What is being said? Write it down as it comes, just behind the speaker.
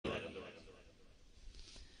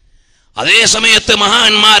അതേ സമയത്ത്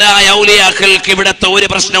മഹാന്മാരായ ഔലിയാക്കൾക്ക് ഇവിടത്തെ ഒരു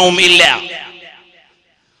പ്രശ്നവും ഇല്ല.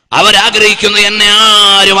 അവരാഗ്രഹിക്കുന്നു എന്നെ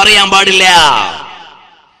ആരും അറിയാൻ പാടില്ല,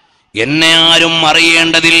 എന്നെ ആരും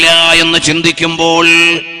അറിയേണ്ടതില്ല എന്ന് ചിന്തിക്കുമ്പോൾ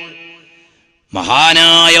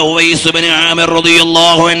മഹാനായ ഉവൈസ് ഇബ്നു ആമിർ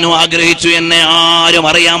റളിയല്ലാഹു അൻഹു ആഗ്രഹിച്ചു എന്നെ ആരും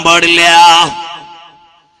അറിയാൻ പാടില്ല.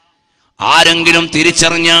 ആരെങ്കിലും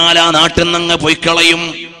തിരിച്ചറിഞ്ഞാൽ ആ നാട്ടിൽ നിന്ന് പൊയ്ക്കളയും.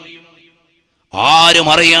 ആരും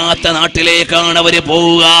അറിയാത്ത നാട്ടിലേക്കാണ് അവര്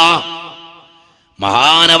പോവുക.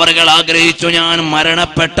 മഹാനവറുകൾ ആഗ്രഹിച്ചു ഞാൻ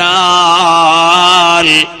മരണപ്പെട്ടാൽ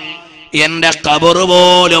എന്റെ ഖബർ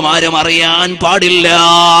പോലും ആരും അറിയാൻ പാടില്ല.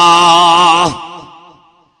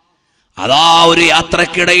 അതാ ഒരു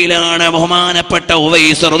യാത്രക്കിടയിലാണ് ബഹുമാനപ്പെട്ട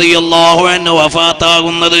ഉവൈസ് റളിയല്ലാഹു അൻഹു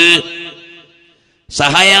വഫാത്താകുന്നത്.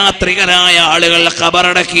 സഹയാത്രികരായ ആളുകൾ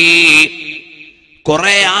ഖബറടക്കി.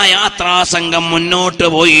 കുറെ ആ യാത്രാ സംഘം മുന്നോട്ട്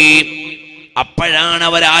പോയി. അപ്പോഴാണ്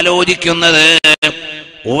അവർ ആലോചിക്കുന്നത്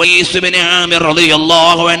ഉവൈസ് ഇബ്നു ആമിർ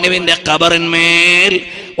റളിയല്ലാഹു അൻഹുവിന്റെ ഖബറിന്മേൽ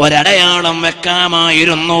ഒരടയാളം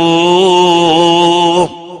വെക്കാമായിരുന്നു.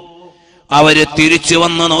 അവര് തിരിച്ചു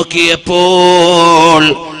വന്ന് നോക്കിയപ്പോൾ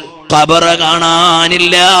ഖബർ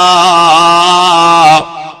കാണാനില്ല.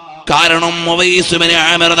 കാരണം ഉവൈസ് ഇബ്നു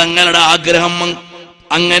ആമിർ തങ്ങളുടെ ആഗ്രഹം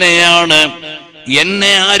അങ്ങനെയാണ്,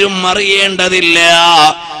 എന്നെ ആരും അറിയേണ്ടതില്ല,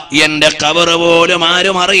 എന്റെ ഖബർ പോലും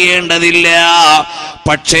ആരും അറിയേണ്ടതില്ല.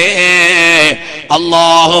 പക്ഷേ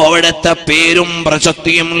അല്ലാഹു അവിടുത്തെ പേരും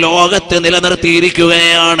പ്രശസ്തിയും ലോകത്ത്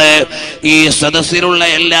നിലനിർത്തിയിരിക്കുകയാണ്. ഈ സദസ്സിലുള്ള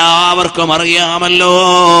എല്ലാവർക്കും അറിയാമല്ലോ,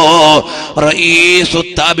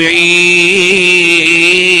 റഈസുത് താബിഈൻ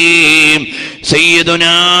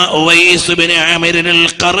സയ്യിദുനാ ഉവൈസ് ഇബ്നു ആമിർ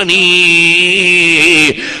അൽ-ഖർനി.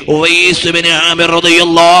 ഉവൈസ് ഇബ്നു ആമിർ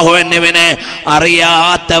റളിയല്ലാഹു അൻഹുവിനെ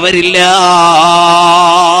അറിയാത്തവരില്ല.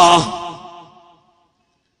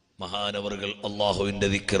 മഹാനവറുകൾ അല്ലാഹുവിന്റെ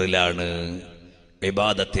ദിക്റിലാണ്,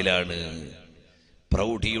 ഇബാദത്തിലാണ്.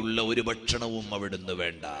 പ്രൗഢിയുള്ള ഒരു ഭക്ഷണവും അവിടുന്ന്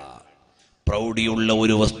വേണ്ട, പ്രൗഢിയുള്ള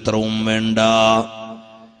ഒരു വസ്ത്രവും വേണ്ട.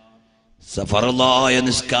 ഫർളായ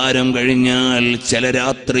നിസ്കാരം കഴിഞ്ഞാൽ ചില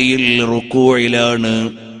രാത്രിയിൽ റുകൂഇലാണ്,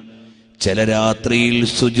 ചില രാത്രിയിൽ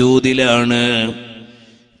സുജൂദിലാണ്,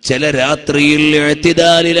 ചില രാത്രിയിൽ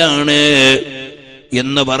ഇഅ്തിദാലിലാണ്.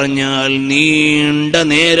 എന്ന് പറഞ്ഞാൽ നീണ്ട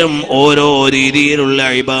നേരം ഓരോ രീതിയിലുള്ള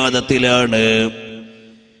ഇബാദത്തിലാണ്.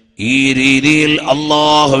 ഈ രീതിയിൽ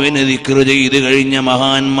അല്ലാഹുവിനെ ദിക്ർ ചെയ്ത് കഴിഞ്ഞ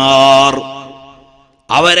മഹാന്മാർ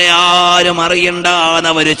അവരെ ആരും അറിയണ്ടെന്ന്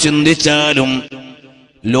അവര് ചിന്തിച്ചാലും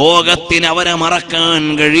ലോകത്തിന് അവരെ മറക്കാൻ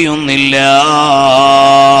കഴിയുന്നില്ല.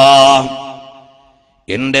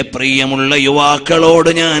 എന്റെ പ്രിയമുള്ള യുവാക്കളോട്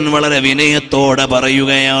ഞാൻ വളരെ വിനയത്തോടെ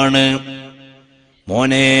പറയുകയാണ്,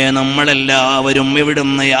 മോനെ, നമ്മളെല്ലാവരും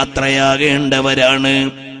ഇവിടുന്ന് യാത്രയാകേണ്ടവരാണ്.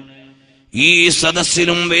 ഈ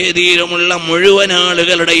സദസ്സിലും വേദിയിലുമുള്ള മുഴുവൻ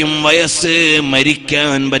ആളുകളുടെയും വയസ്സ്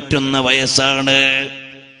മരിക്കാൻ പറ്റുന്ന വയസ്സാണ്.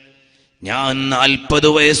 ഞാൻ 40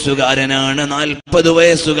 വയസ്സുകാരനാണ്, 40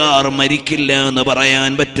 വയസ്സുകാർ മരിക്കില്ല എന്ന് പറയാൻ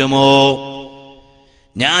പറ്റുമോ?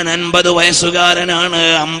 ഞാൻ 50 വയസ്സുകാരനാണ്,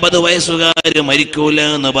 50 വയസ്സുകാർ മരിക്കൂല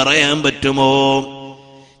എന്ന് പറയാൻ പറ്റുമോ?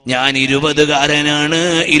 ഞാൻ 20കാരനാണ്,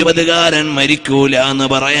 20കാരൻ മരിക്കൂല എന്ന്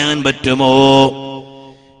പറയാൻ പറ്റുമോ?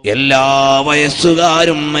 എല്ലാ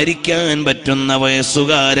വയസ്സുകാരും മരിക്കാൻ പറ്റുന്ന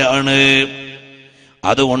വയസ്സുകാരാണ്.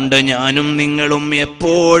 അതുകൊണ്ട് ഞാനും നിങ്ങളും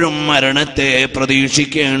എപ്പോഴും മരണത്തെ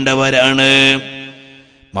പ്രതീക്ഷിക്കേണ്ടവരാണ്.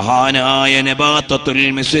 മഹാനായ നബാത്തത്തുൽ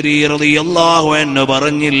മിസ്രി റളിയല്ലാഹു അൻഹു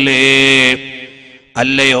പറഞ്ഞില്ലേ,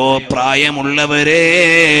 അല്ലയോ പ്രായമുള്ളവരെ,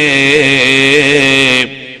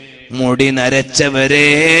 മുടി നരച്ചവരെ,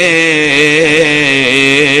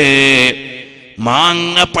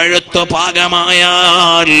 മാങ്ങ പഴുത്തു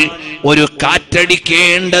പാകമായാൽ ഒരു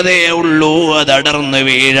കാറ്റടിക്കേണ്ടതേ ഉള്ളൂ അതടർന്ന്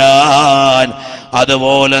വീഴാൻ.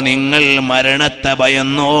 അതുപോലെ നിങ്ങൾ മരണത്തെ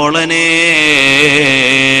ഭയന്നോളനെ.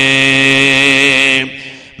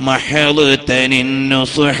 മഹ്ളതനിന്നു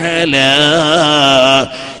സുഹല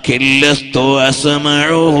കില്ലസ്തു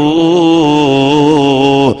അസ്മഉഹു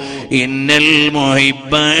ഇന്നൽ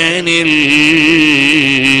മുഹിബ്ബനിൽ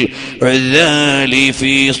ഉദാലി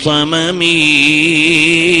ഫീ സമമി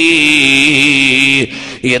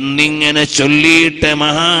എന്നിങ്ങനെ ചൊല്ലിയിട്ട്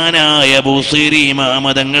മഹാനായ ബുസീരി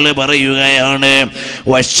ഇമാമതങ്ങൾ പറയുകയാണ്,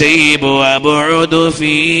 വശൈബു അബ്ഉദു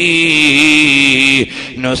ഫീ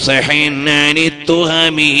നുസ്ഹിൻ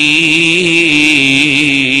അനിത്തുഹമി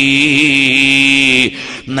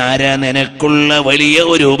നര നിനക്കുള്ള വലിയ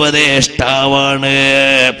ഒരു ഉപദേഷ്ടാവാണ്.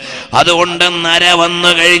 അതുകൊണ്ട് നര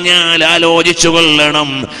വന്നു കഴിഞ്ഞാൽ ആലോചിച്ചു കൊള്ളണം.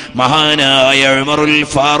 മഹാനായ ഉമറുൽ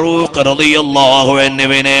ഫാറൂഖ് റളിയല്ലാഹു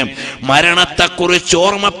അൻഹുവിനെ മരണത്തെക്കുറിച്ച്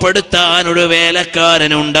ഓർമ്മപ്പെടുത്താൻ ഒരു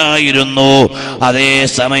വേലക്കാരനുണ്ടായിരുന്നു. അതേ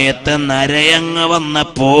സമയത്ത് നരയങ്ങ്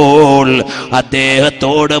വന്നപ്പോൾ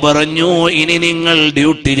അദ്ദേഹത്തോട് പറഞ്ഞു, ഇനി നിങ്ങൾ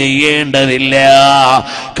ഡ്യൂട്ടി ചെയ്യേണ്ടതില്ല,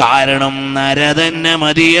 കാരണം നര തന്നെ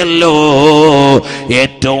മതിയല്ലോ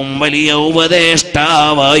ഏറ്റവും വലിയ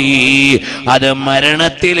ഉപദേഷ്ടാവായി. അത്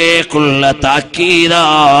മരണത്തിലേക്കുള്ള താക്കീതാണ്.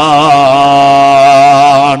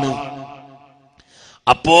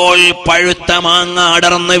 അപ്പോൾ പഴുത്ത മാങ്ങ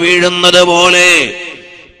അടർന്നു വീഴുന്നത് പോലെ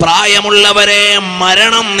പ്രായമുള്ളവരെ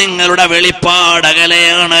മരണം നിങ്ങളുടെ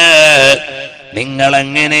വെളിപ്പാടകലെയാണ്.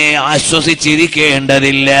 നിങ്ങളെങ്ങനെ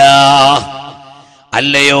ആശ്വസിച്ചിരിക്കേണ്ടതില്ല.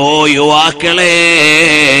 അല്ലയോ യുവാക്കളെ,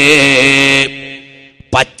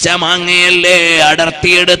 പച്ചമാങ്ങയല്ലേ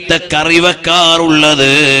അടർത്തിയെടുത്ത് കറി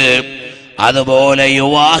വെക്കാറുള്ളത്? അതുപോലെ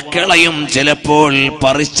യുവാക്കളെയും ചിലപ്പോൾ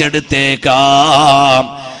പറിച്ചെടുത്തേക്കാം.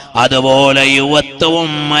 അതുപോലെ യുവത്വവും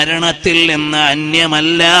മരണത്തിൽ നിന്ന്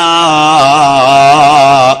അന്യമല്ല.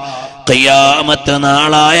 ഖിയാമത്ത്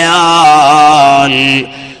നാളായാൽ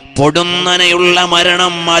പൊടുന്നനെയുള്ള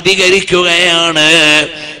മരണം അധികരിക്കുകയാണ്.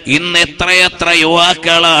 ഇന്ന് എത്രയെത്ര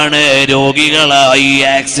യുവാക്കളാണ് രോഗികളായി,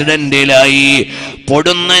 ആക്സിഡന്റിലായി,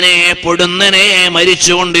 പൊടുന്നനെ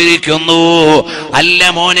മരിച്ചുകൊണ്ടിരിക്കുന്നു. അല്ല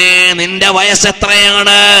മോനെ, നിന്റെ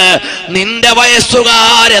വയസ്സെത്രയാണ്? നിന്റെ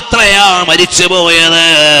വയസ്സുകാരെത്രയാ മരിച്ചുപോയത്?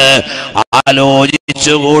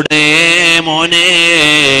 ആലോചിച്ചുകൂടെ മോനെ?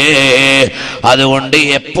 അതുകൊണ്ട്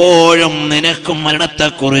എപ്പോഴും നിനക്കും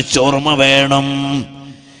മരണത്തെക്കുറിച്ച് ഓർമ്മ വേണം.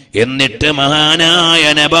 എന്നിട്ട് മഹാനായ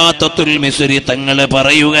നബാത്തത്തുൽ മിസ്രി തങ്ങൾ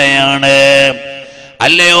പറയുകയാണ്,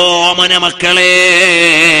 അല്ലയോ ഓമന മക്കളെ,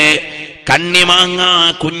 കണ്ണിമാങ്ങ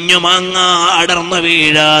കുഞ്ഞുമാങ്ങ അടർന്നു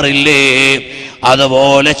വീഴാറില്ലേ?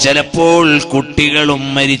 അതുപോലെ ചിലപ്പോൾ കുട്ടികളും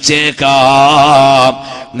മരിച്ചേക്കാം.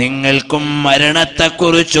 നിങ്ങൾക്കും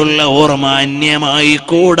മരണത്തെക്കുറിച്ചുള്ള ഓർമ്മ അന്യമായി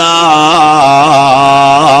കൂടാ.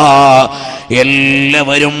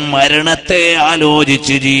 എല്ലാവരും മരണത്തെ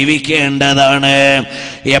ആലോചിച്ച് ജീവിക്കേണ്ടതാണ്.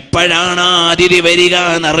 എപ്പോഴാണ് അതിഥി വരിക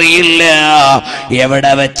എന്നറിയില്ല,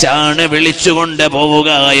 എവിടെ വെച്ചാണ് വിളിച്ചുകൊണ്ട് പോവുക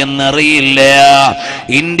എന്നറിയില്ല.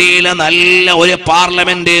 ഇന്ത്യയിലെ നല്ല ഒരു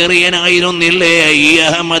പാർലമെന്റേറിയനായിരുന്നില്ലേ ഈ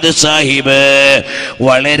അഹമ്മദ് സാഹിബ്?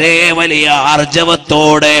 വളരെ വലിയ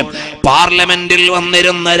ആർജവത്തോടെ പാർലമെന്റിൽ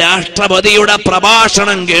വന്നിരുന്ന രാഷ്ട്രപതിയുടെ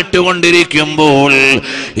പ്രഭാഷണം കേട്ടുകൊണ്ടിരിക്കുമ്പോൾ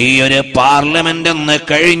ഈ ഒരു പാർലമെന്റ് ഒന്ന്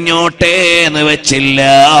കഴിഞ്ഞോട്ടെ എന്ന് വെച്ചില്ല,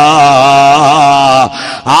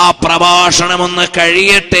 ആ പ്രഭാഷണം ഒന്ന്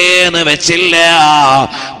കഴിയട്ടെ എന്ന് വെച്ചില്ല,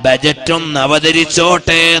 ബജറ്റ് ഒന്ന്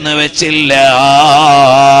അവതരിച്ചോട്ടെ എന്ന് വെച്ചില്ല,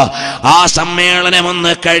 ആ സമ്മേളനം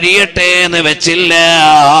ഒന്ന് കഴിയട്ടെ എന്ന് വെച്ചില്ല.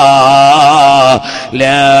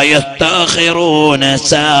 ലാ യസ്തഖിറൂന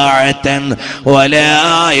സാഅതൻ വലാ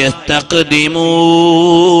യസ്തഖ്ദിമൂൻ.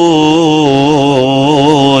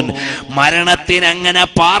 മരണത്തിന് അങ്ങനെ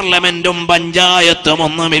പാർലമെന്റും പഞ്ചായത്തും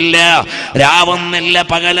ഒന്നുമില്ല. രാവെന്നില്ല,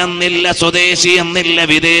 പകലെന്നില്ല, സ്വദേശി എന്നില്ല,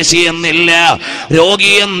 വിദേശി എന്നില്ല,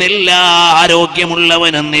 രോഗി എന്നില്ല,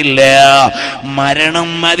 ആരോഗ്യമുള്ളവനെന്നില്ല.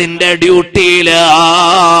 മരണം അതിന്റെ ഡ്യൂട്ടിയിലാണ്.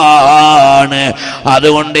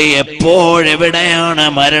 അതുകൊണ്ട് എപ്പോഴെവിടെയാണ്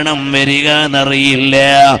മരണം വരിക എന്നറിയില്ല.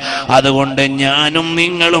 അതുകൊണ്ട് ഞാനും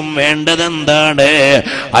നിങ്ങളും വേണ്ടതെന്താണ്?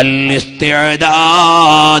 അൽ-ഇസ്തിഅദാദു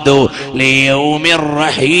ലിയൗമിർ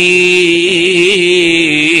റഹീൽ.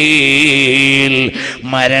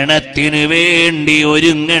 മരണത്തിനു വേണ്ടി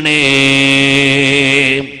ഒരുങ്ങണേ.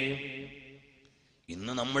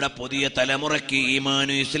 ഇന്ന് നമ്മുടെ പുതിയ തലമുറയ്ക്ക്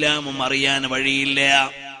ഈമാനും ഇസ്ലാമും അറിയാൻ വഴിയില്ല.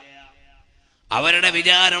 അവരുടെ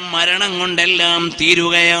വിചാരം മരണം കൊണ്ടെല്ലാം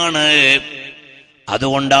തീരുകയാണ്.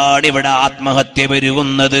 അതുകൊണ്ടാണ് ഇവിടെ ആത്മഹത്യ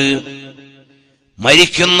പെരുകുന്നത്.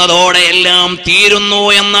 മരിക്കുന്നതോടെ എല്ലാം തീരുന്നു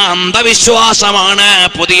എന്ന അന്ധവിശ്വാസമാണ്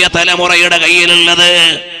പുതിയ തലമുറയുടെ കയ്യിലുള്ളത്.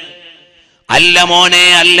 അല്ല മോനെ,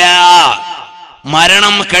 അല്ല.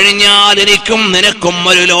 മരണം കഴിഞ്ഞാൽ എനിക്കും നിനക്കും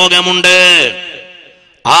ഒരു ലോകമുണ്ട്.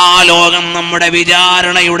 ആ ലോകം നമ്മുടെ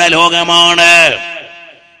വിചാരണയുടെ ലോകമാണ്.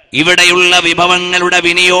 ഇവിടെയുള്ള വിഭവങ്ങളുടെ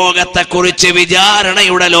വിനിയോഗത്തെക്കുറിച്ച്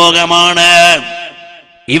വിചാരണയുടെ ലോകമാണ്.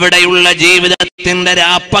 ഇവിടെയുള്ള ജീവിതത്തിന്റെ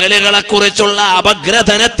രാപ്പകലുകളെ കുറിച്ചുള്ള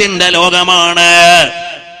അപഗ്രഥനത്തിന്റെ ലോകമാണ്.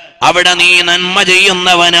 അവിടെ നീ നന്മ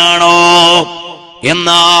ചെയ്യുന്നവനാണോ,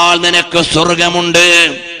 എന്നാൽ നിനക്ക് സ്വർഗമുണ്ട്.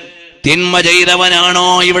 തിന്മ ചെയ്തവനാണോ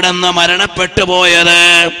ഇവിടുന്ന് മരണപ്പെട്ടു പോയത്,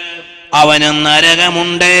 അവന്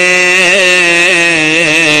നരകമുണ്ട്.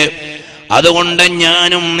 അതുകൊണ്ട്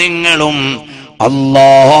ഞാനും നിങ്ങളും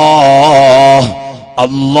അല്ലാഹ്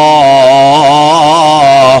അല്ലാഹ്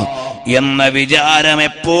എന്ന വിചാരം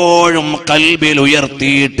എപ്പോഴും കൽബിൽ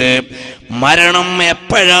ഉയർത്തിയിട്ട് മരണം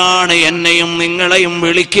എപ്പോഴാണ് എന്നെയും നിങ്ങളെയും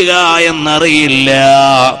വിളിക്കുക എന്നറിയില്ല.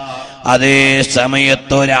 അതേ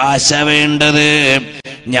സമയത്തൊരാശ വേണ്ടത്.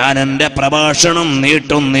 ഞാൻ എൻ്റെ പ്രഭാഷണം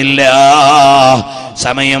നീട്ടുന്നില്ല,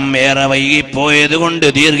 സമയം ഏറെ വൈകിപ്പോയത് കൊണ്ട്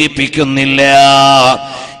ദീർഘിപ്പിക്കുന്നില്ല.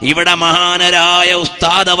 ഇവിടെ മഹാനരായ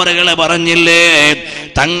ഉസ്താദ് അവറുകളെ പറഞ്ഞില്ലേ,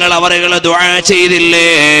 തങ്ങൾ അവറുകളെ ദുആ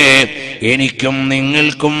ചെയ്തില്ലേ, എനിക്കും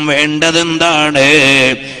നിങ്ങൾക്കും വേണ്ടതെന്താണ്?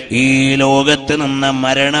 ഈ ലോകത്ത് നിന്ന്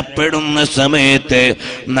മരണപ്പെടുന്ന സമയത്ത്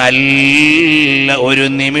നല്ല ഒരു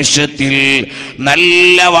നിമിഷത്തിൽ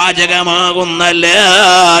നല്ല വാചകമാകുന്ന ലാ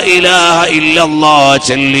ഇലാഹ ഇല്ലല്ലാഹ്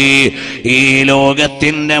ചൊല്ലി ഈ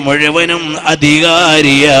ലോകത്തിന്റെ മുഴുവനും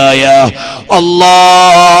അധികാരിയായ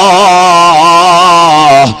അല്ലാഹ്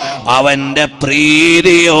അവന്റെ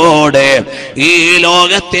പ്രീതിയോടെ ഈ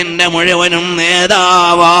ലോകത്തിന്റെ മുഴുവനും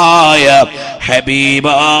നേതാവായ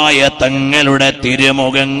ഹബീബായ തങ്ങളുടെ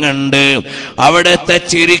തിരുമുഖം കണ്ട്, അവിടുത്തെ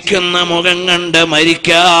ചിരിക്കുന്ന മുഖം കണ്ട്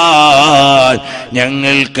മരിക്കാൻ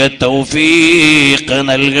ഞങ്ങൾക്ക് തൗഫീഖ്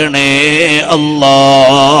നൽകണേ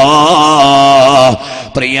അല്ലാഹ്.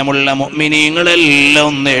 പ്രിയമുള്ള മുഅ്മിനീങ്ങളെല്ലാം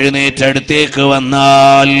ഒന്ന് എഴുന്നേറ്റടുത്തേക്ക്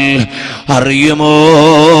വന്നാൽ അറിയുമോ,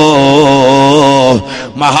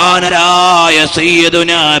 മഹാനരായ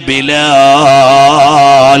സയ്യിദുനാ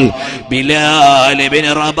ബിലാൽ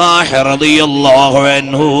ഇബ്നു റബാഹ് റളിയല്ലാഹു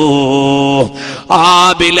അൻഹു, ആ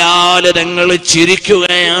ബിലാൽ തങ്ങൾ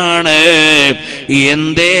ചിരിക്കുകയാണ്.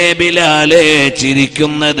 എന്തേ ബിലാലെ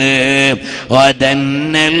ചിരിക്കുന്നത്?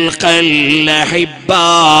 വദന്നൽ ഖല്ലഹിബ്ബാ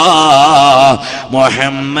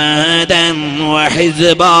മുഹമ്മദൻ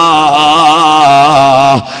വഹിസ്ബാ,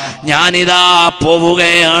 ഞാനിതാ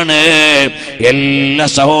പോവുകയാണ്. എല്ലാ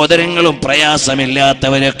സഹോദരങ്ങളും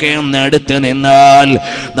പ്രയാസമില്ലാത്തവരൊക്കെ ഒന്ന് അടുത്ത് നിന്നാൽ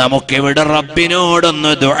നമുക്കിവിടെ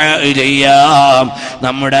റബ്ബിനോടൊന്ന് ദുആ ചെയ്യാം.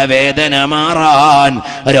 നമ്മുടെ വേദന മാറാൻ,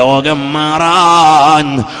 രോഗം മാറാൻ,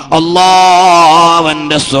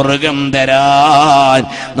 അല്ലാഹുവിന്റെ സ്വർഗം തരാൻ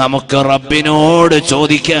നമുക്ക് റബ്ബിനോട്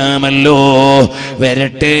ചോദിക്കാമല്ലോ.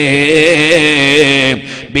 വരട്ടെ.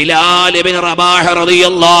 ബിലാൽ ഇബ്നു റബാഹ്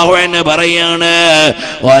റളിയല്ലാഹു അൻഹു പറയാണ്,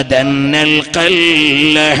 വദന്നൽ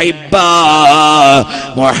ഖല്ലഹിബ്ബാ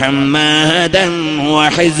മുഹമ്മദൻ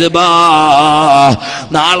വഹിസ്ബാ,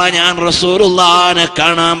 നാളെ ഞാൻ റസൂലുള്ളാഹിനെ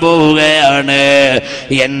കാണാൻ പോവുകയാണ്.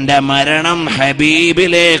 എന്റെ മരണം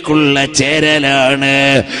ഹബീബിലേക്കുള്ള ചേരലാണ്,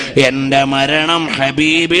 എന്റെ മരണം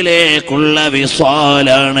ഹബീബിലേക്കുള്ള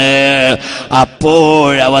വിസ്വാലാണ്.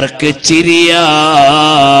 അപ്പോഴവർക്ക് ചിരിയാണ്.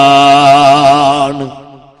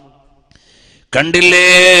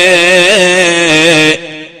 കണ്ടില്ലേ,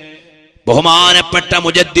 ബഹുമാനപ്പെട്ട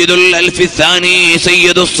മുജദ്ദിദുൽ അൽഫിസാനി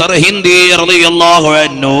സയ്യിദു സർഹിന്ദി റളിയല്ലാഹു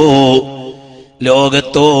അൻഹു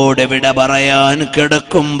ലോകത്തോട് വിട പറയാൻ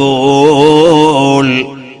കിടക്കുമ്പോൾ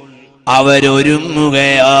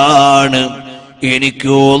അവരൊരുങ്ങുകയാണ്. എനിക്ക്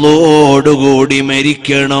ഓളോടുകൂടി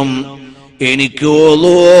മരിക്കണം, എനിക്ക്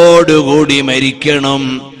ഓളോടുകൂടി മരിക്കണം.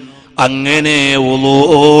 അങ്ങനെ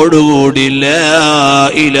ഓളോടുകൂടി ലാ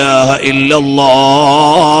ഇലാഹ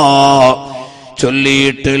ഇല്ലല്ലാഹ്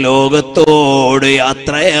ചൊല്ലിയിട്ട് ലോകത്തോട്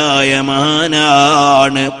യാത്രയായ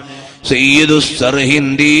മഹാനാണ് സയ്യിദു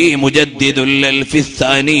സർഹിന്ദി മുജദ്ദിദുൽ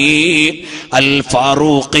അൽഫിസാനി അൽ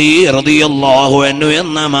ഫാറൂഖി റളിയല്ലാഹു അൻഹു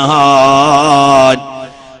എന്ന മഹാൻ.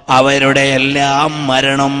 അവരുടെ എല്ലാം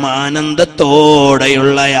മരണം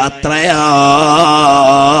ആനന്ദത്തോടെയുള്ള യാത്രയാണ്.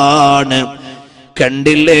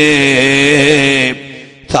 കണ്ടില്ലേ,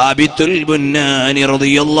 സാബിത്തുൽ ബുന്നാനി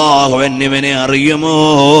റളിയല്ലാഹു അൻഹുവിനെ അറിയുമോ?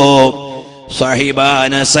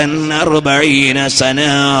 സഹിബാന സൻ 40 സന,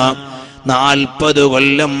 40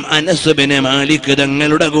 കൊല്ലം അനസ് ബിൻ മാലിക്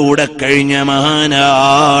തങ്ങളുടെ കൂടെ കഴിഞ്ഞ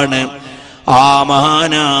മഹാനാണ്. ആ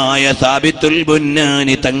മഹാനായ സാബിത്തുൽ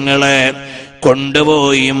ബുന്നാനി തങ്ങളെ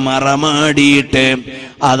കൊണ്ടുപോയി മറമാടിയിട്ട്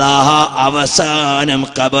അതാ അവസാനം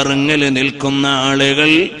ഖബറിൽ നിൽക്കുന്ന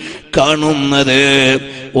ആളുകൾ കാണുന്നത്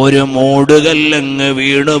ഒരു മൂടുകല്ലങ്ങ്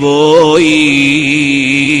വീണുപോയി.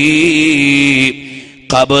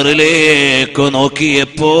 ഖബറിലേക്ക്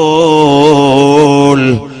നോക്കിയപ്പോൾ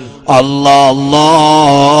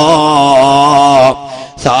അല്ലാഹ്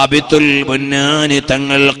സാബിത്തുൽ ബുന്നാനി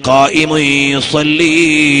തങ്ങൾ ഖായിമുൻ യുസല്ലി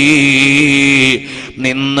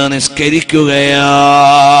നിന്ന് നിസ്കരിക്കുകയാണ്.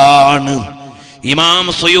 ഇമാം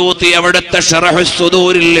സുയൂത്തി അവിടുത്തെ ശറഹ്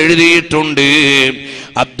സുദൂരിൽ എഴുതിയിട്ടുണ്ട്.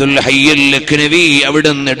 അബ്ദുൽ ഹയ്യൽ ലഖ്നവി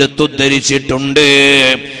അവിടുന്ന് എടുത്തുദ്ധരിച്ചിട്ടുണ്ട്.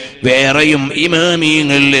 വേറെയും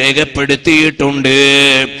ഇമാമിയങ്ങൾ രേഖപ്പെടുത്തിയിട്ടുണ്ട്.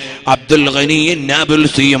 അബ്ദുൽ ഗനി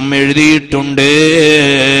നാബുൽസിയും എഴുതിയിട്ടുണ്ട്.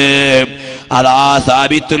 അതാ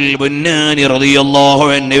സാബിത്തുൽ ബുന്നാനി റളിയല്ലാഹു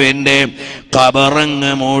അൻഹുവിന്റെ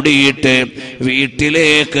ഖബറങ്ങ് മൂടിയിട്ട്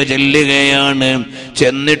വീട്ടിലേക്ക് ചെല്ലുകയാണ്.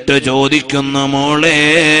 ചെന്നിട്ട് ചോദിക്കുന്നു, മോളെ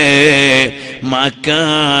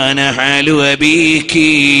മക്കാന ഹലു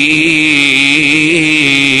അബീകി,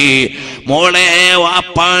 മോളെ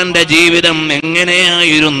വാപ്പാന്റെ ജീവിതം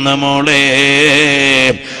എങ്ങനെയായിരുന്നു മോളെ?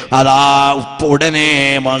 അതാ ഉടനെ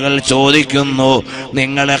മകൾ ചോദിക്കുന്നു,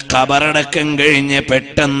 നിങ്ങളെ ഖബറടക്കം കഴിഞ്ഞ്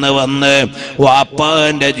പെട്ടെന്ന് വന്ന്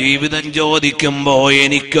വാപ്പാന്റെ ജീവിതം ചോദിക്കുമ്പോ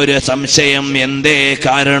എനിക്കൊരു സംശയം, എന്തേ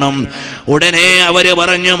കാരണം? ഉടനെ അവര്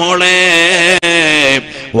പറഞ്ഞു, മോളെ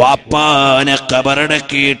വാപ്പാനെ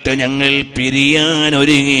ഖബറടക്കിയിട്ട് ഞങ്ങൾ പിരിയാൻ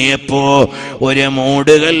ഒരുങ്ങിയപ്പോ ഒരു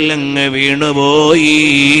മൂടുകല്ലങ്ങ് വീണുപോയി.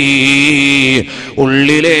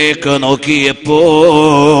 ഉള്ളിലേക്ക്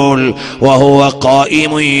നോക്കിയപ്പോൾ വഹുവ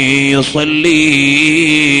ഖായിമുൻ യുസല്ലി,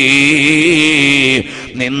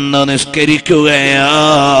 നിന്ന് നിസ്കരിക്കുകയാണ്.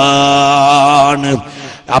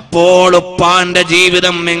 അപ്പോൾ ഉപ്പാന്റെ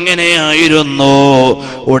ജീവിതം എങ്ങനെയായിരുന്നു?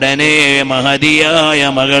 ഉടനെ മഹതിയായ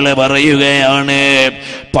മകള് പറയുകയാണ്,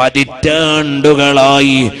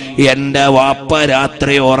 പതിറ്റാണ്ടുകളായി എന്റെ വാപ്പ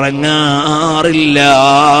രാത്രി ഉറങ്ങാറില്ല.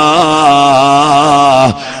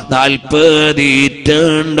 40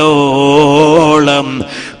 ഈറ്റാണ്ടോളം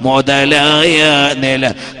മുതലായ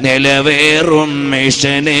നിലവേറും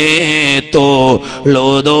മിഷനെ തോളുതോരുളുവാലെ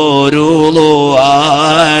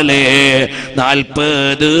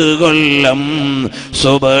 40 കൊല്ലം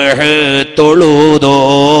സുബ്ഹ് തൊഴുതോവർ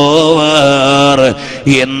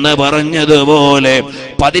എന്ന് പറഞ്ഞതുപോലെ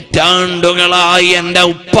പതിറ്റാണ്ടുകളായി എന്റെ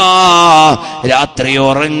ഉപ്പ രാത്രി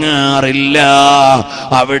ഉറങ്ങാറില്ല.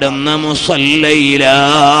 അവിടുന്ന്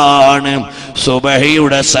മുസല്ലയിലാണ്.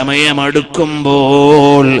 സുബഹിയുടെ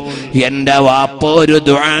സമയമടുക്കുമ്പോൾ എന്റെ വാപ്പ ഒരു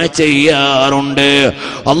ദുആ ചെയ്യാറുണ്ട്,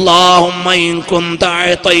 അല്ലാഹുമ്മ ഇൻ കുൻത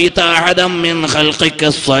അഅതൈത അഹദൻ മിൻ ഖൽഖിക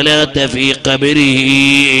الصلاة ഫീ ഖബ്രിഹി,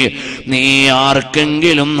 നീ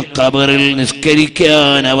ആർക്കെങ്കിലും ഖബറിൽ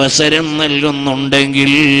നിസ്കരിക്കാൻ അവസരം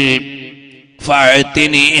നൽകുന്നുണ്ടെങ്കിൽ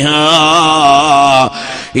ഫഅതിനിഹാ,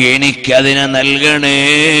 എനിക്കതിനെ നൽകണേ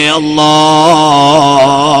അല്ലാ.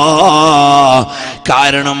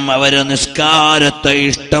 കാരണം അവര് നിസ്കാരത്തെ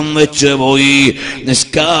ഇഷ്ടം വെച്ച് പോയി.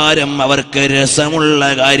 നിസ്കാരം അവർക്ക് രസമുള്ള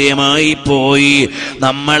കാര്യമായി പോയി.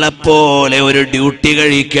 നമ്മളെപ്പോലെ ഒരു ഡ്യൂട്ടി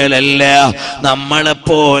കഴിക്കലല്ല,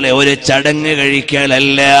 നമ്മളെപ്പോലെ ഒരു ചടങ്ങ്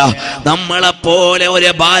കഴിക്കലല്ല, നമ്മളെപ്പോലെ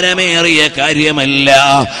ഒരു ഭാരമേറിയ കാര്യമല്ല,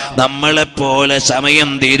 നമ്മളെപ്പോലെ സമയം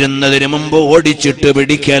തീരുന്നതിന് മുമ്പ് ഓടിച്ചിട്ട്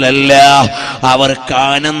പിടിക്കലല്ല. അവർക്ക്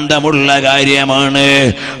ആനന്ദമുള്ള കാര്യമാണ്,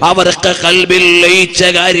 അവർക്ക് ഖൽബിൽ ലയിച്ച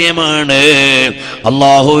കാര്യമാണ്.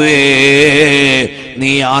 അല്ലാഹുവേ,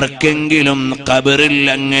 നീ ആർക്കെങ്കിലും ഖബറിൽ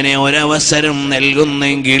അങ്ങനെ ഒരവസരം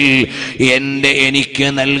നൽകുന്നെങ്കിൽ എനിക്ക്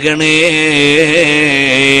നൽകണേ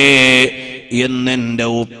എന്നെന്റെ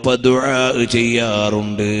ഉപ്പ ദുആ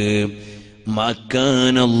ചെയ്യാറുണ്ട്.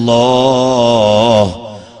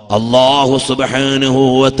 അല്ലാഹു സുബ്ഹാനഹു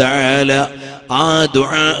വ തആല ആ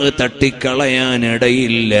ദുആ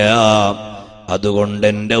തട്ടിക്കളയാനിടയില്ല. അതുകൊണ്ട്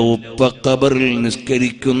എന്റെ ഉപ്പ ഖബറിൽ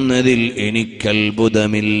നിസ്കരിക്കുന്നതിൽ എനിക്ക്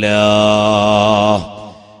അത്ഭുതമില്ല.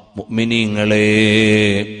 മുഅ്മിനീങ്ങളെ,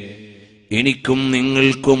 എനിക്കും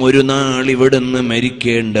നിങ്ങൾക്കും ഒരു നാൾ ഇവിടുന്ന്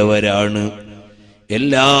മരിക്കേണ്ടവരാണ്.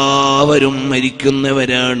 എല്ലാവരും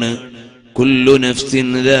മരിക്കുന്നവരാണ്. കുല്ലു നഫ്സിൻ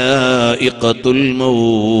ദാഇഖത്തുൽ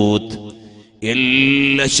മൗത്ത്,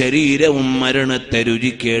 എല്ലാ ശരീരവും മരണത്തെ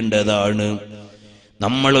രുചിക്കേണ്ടതാണ്.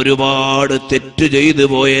 നമ്മൾ ഒരുപാട് തെറ്റ് ചെയ്തു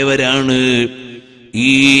പോയവരാണ്.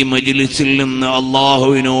 ഈ മജ്ലിസിൽ നിന്ന്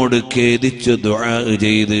അല്ലാഹുവിനോട് ഖേദിച്ച് ദുആ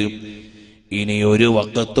ചെയ്ത് ഇനി ഒരു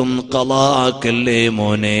വഖത്തും ഖളാക്കല്ലേ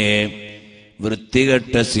മോനെ,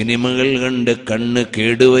 വൃത്തികെട്ട സിനിമകൾ കണ്ട് കണ്ണ്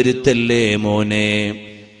കേടുവരുത്തല്ലേ മോനെ,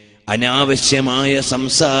 അനാവശ്യമായ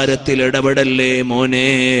സംസാരത്തിൽ ഇടപെടല്ലേ മോനെ,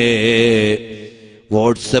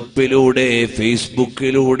 വാട്സപ്പിലൂടെ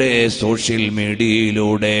ഫേസ്ബുക്കിലൂടെ സോഷ്യൽ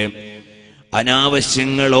മീഡിയയിലൂടെ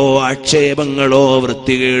അനാവശ്യങ്ങളോ ആക്ഷേപങ്ങളോ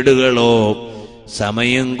വൃത്തികേടുകളോ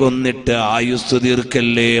സമയം കൊന്നിട്ട് ആയുസ്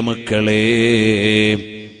തീർക്കല്ലേ മക്കളെ.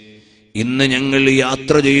 ഇന്ന് ഞങ്ങൾ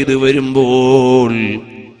യാത്ര ചെയ്തു വരുമ്പോൾ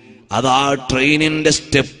അതാ ട്രെയിനിന്റെ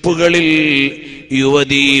സ്റ്റെപ്പുകളിൽ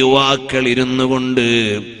യുവതീ യുവാക്കൾ ഇരുന്നു കൊണ്ട്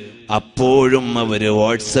അപ്പോഴും അവര്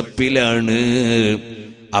വാട്സപ്പിലാണ്,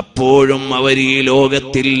 അപ്പോഴും അവർ ഈ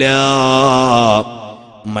ലോകത്തില്ല.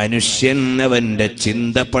 മനുഷ്യൻ അവന്റെ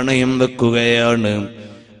ചിന്ത പണയം വെക്കുകയാണ്,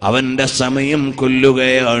 അവന്റെ സമയം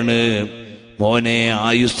കൊല്ലുകയാണ്. മോനെ,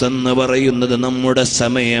 ആയുസ്സെന്ന് പറയുന്നത് നമ്മുടെ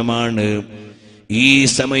സമയമാണ്. ഈ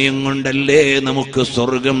സമയം കൊണ്ടല്ലേ നമുക്ക്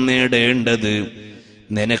സ്വർഗം നേടേണ്ടത്.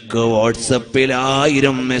 നിനക്ക് വാട്സപ്പിൽ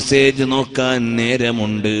 1000 മെസ്സേജ് നോക്കാൻ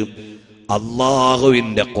നേരമുണ്ട്.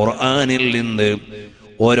 അല്ലാഹുവിന്റെ ഖുർആനിൽ നിന്ന്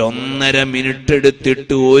 1.5 മിനിറ്റ്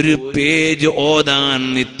എടുത്തിട്ട് ഒരു പേജ് ഓതാൻ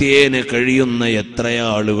നിത്യേന കഴിയുന്ന എത്ര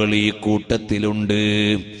ആളുകൾ ഈ കൂട്ടത്തിലുണ്ട്?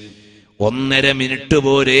 1.5 മിനിറ്റ്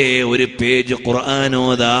പോരെ ഒരു പേജ് ഖുർആൻ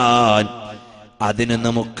ഓതാൻ? അതിന്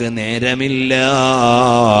നമുക്ക് നേരമില്ല.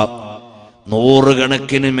 100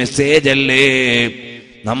 കണക്കിന് മെസ്സേജല്ലേ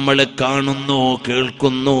നമ്മൾ കാണുന്നു,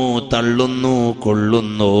 കേൾക്കുന്നു, തള്ളുന്നു,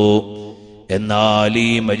 കൊള്ളുന്നു. എന്നാൽ ഈ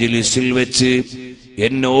മജ്ലിസിൽ വെച്ച്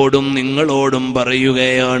എന്നോടും നിങ്ങളോടും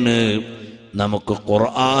പറയുകയാണ്, നമുക്ക്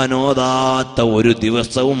ഖുർആൻ ഓതാത്ത ഒരു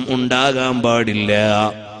ദിവസവും ഉണ്ടാകാൻ പാടില്ല.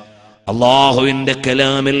 അല്ലാഹുവിന്റെ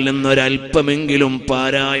കലാമിൽ നിന്നൊരൽപ്പമെങ്കിലും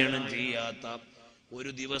പാരായണം ചെയ്യാത്ത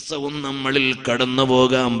ഒരു ദിവസവും നമ്മളിൽ കടന്നു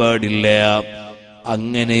പോകാൻ പാടില്ല.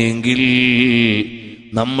 അങ്ങനെയെങ്കിൽ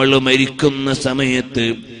നമ്മൾ മരിക്കുന്ന സമയത്ത്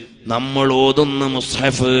നമ്മൾ ഓതുന്ന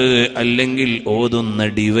മുസ്ഹഫ് അല്ലെങ്കിൽ ഓതുന്ന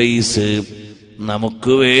ഡിവൈസ്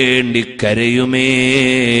നമുക്ക് വേണ്ടി കരയുമേ?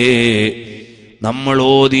 നമ്മൾ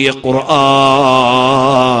ഓതിയ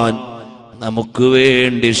ഖുർആൻ നമുക്ക്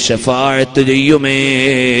വേണ്ടി ശഫാഅത്ത് ചെയ്യുമേ?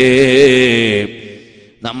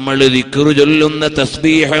 നമ്മൾ ദിക്റ് ചൊല്ലുന്ന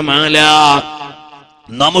തസ്ബീഹ് മാല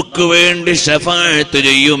നമുക്ക് വേണ്ടി ശഫാഅത്ത്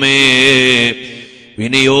ചെയ്യുമേ?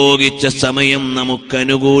 വിനിയോഗിച്ച സമയം നമുക്ക്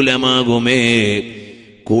അനുകൂലമാകുമേ?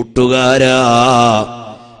 കൂട്ടുകാരാ,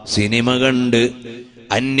 സിനിമ കണ്ട്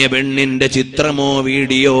അന്യ പെണ്ണിന്റെ ചിത്രമോ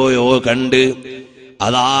വീഡിയോയോ കണ്ട്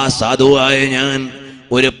അതാ സാധുവായ ഞാൻ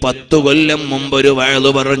ഒരു 10 കൊല്ലം മുമ്പ് ഒരു വഅദ്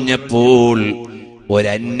പറഞ്ഞപ്പോൾ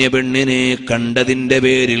ഒരന്യ പെണ്ണിനെ കണ്ടതിന്റെ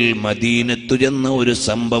പേരിൽ മദീനത്തു ചെന്ന ഒരു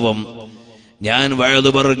സംഭവം ഞാൻ വഅദ്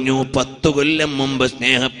പറഞ്ഞു. 10 കൊല്ലം മുമ്പ്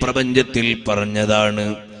സ്നേഹപ്രപഞ്ചത്തിൽ പറഞ്ഞതാണ്.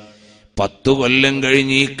 10 കൊല്ലം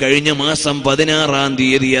കഴിഞ്ഞ മാസം 16-ാം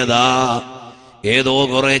തീയതി അതാ ഏതോ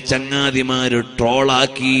കുറെ ചങ്ങാതിമാര്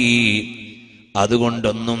ട്രോളാക്കി.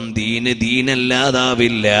 അതുകൊണ്ടൊന്നും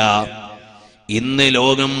ദീനല്ലാതാവില്ല. ഇന്ന്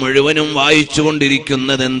ലോകം മുഴുവനും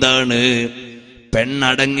വായിച്ചുകൊണ്ടിരിക്കുന്നത് എന്താണ്?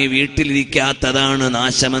 പെണ്ണടങ്ങി വീട്ടിലിരിക്കാത്തതാണ്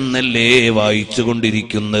നാശമെന്നല്ലേ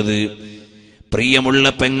വായിച്ചുകൊണ്ടിരിക്കുന്നത്. പ്രിയമുള്ള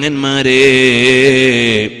പെങ്ങന്മാരെ,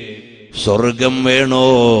 സ്വർഗം വേണോ?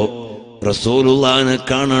 റസൂലുള്ളാഹിനെ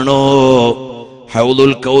കാണണോ?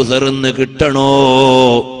 ഹൗദുൽ കൗസർ എന്ന് കിട്ടണോ?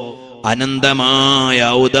 അനന്തമായ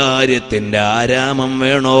ഔദാര്യത്തിന്റെ ആരാമം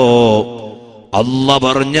വേണോ? അല്ലാഹ്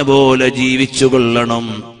പറഞ്ഞ പോലെ ജീവിച്ചു കൊള്ളണം.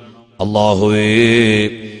 അല്ലാഹുവേ,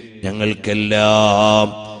 ഞങ്ങൾക്കെല്ലാം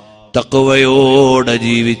തഖ്വയോടെ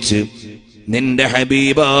ജീവിച്ച് നിന്റെ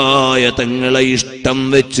ഹബീബായ തങ്ങളെ ഇഷ്ടം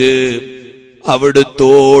വെച്ച്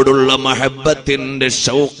അവിടുത്തോടുള്ള മഹബത്തിന്റെ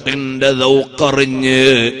ഷൗഖിന്റെ ദൗഖറിഞ്ഞ്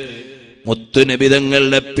മുത്തുനബി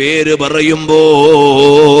തങ്ങളുടെ പേര്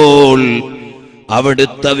പറയുമ്പോൾ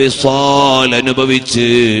അവിടുത്തെ വിസാൽ അനുഭവിച്ച്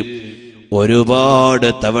ഒരുപാട്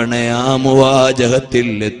തവണ ആ മുവാജഹത്തിൽ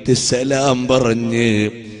എത്തി സലാം പറഞ്ഞ്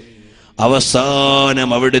അവസാനം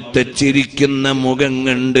അവിടുത്തെ ചിരിക്കുന്ന മുഖം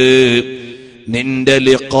കണ്ട് നിന്റെ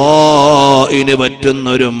ലിഖാഇന്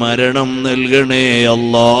പറ്റുന്നൊരു മരണം നൽകണേ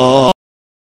അല്ലാഹ്.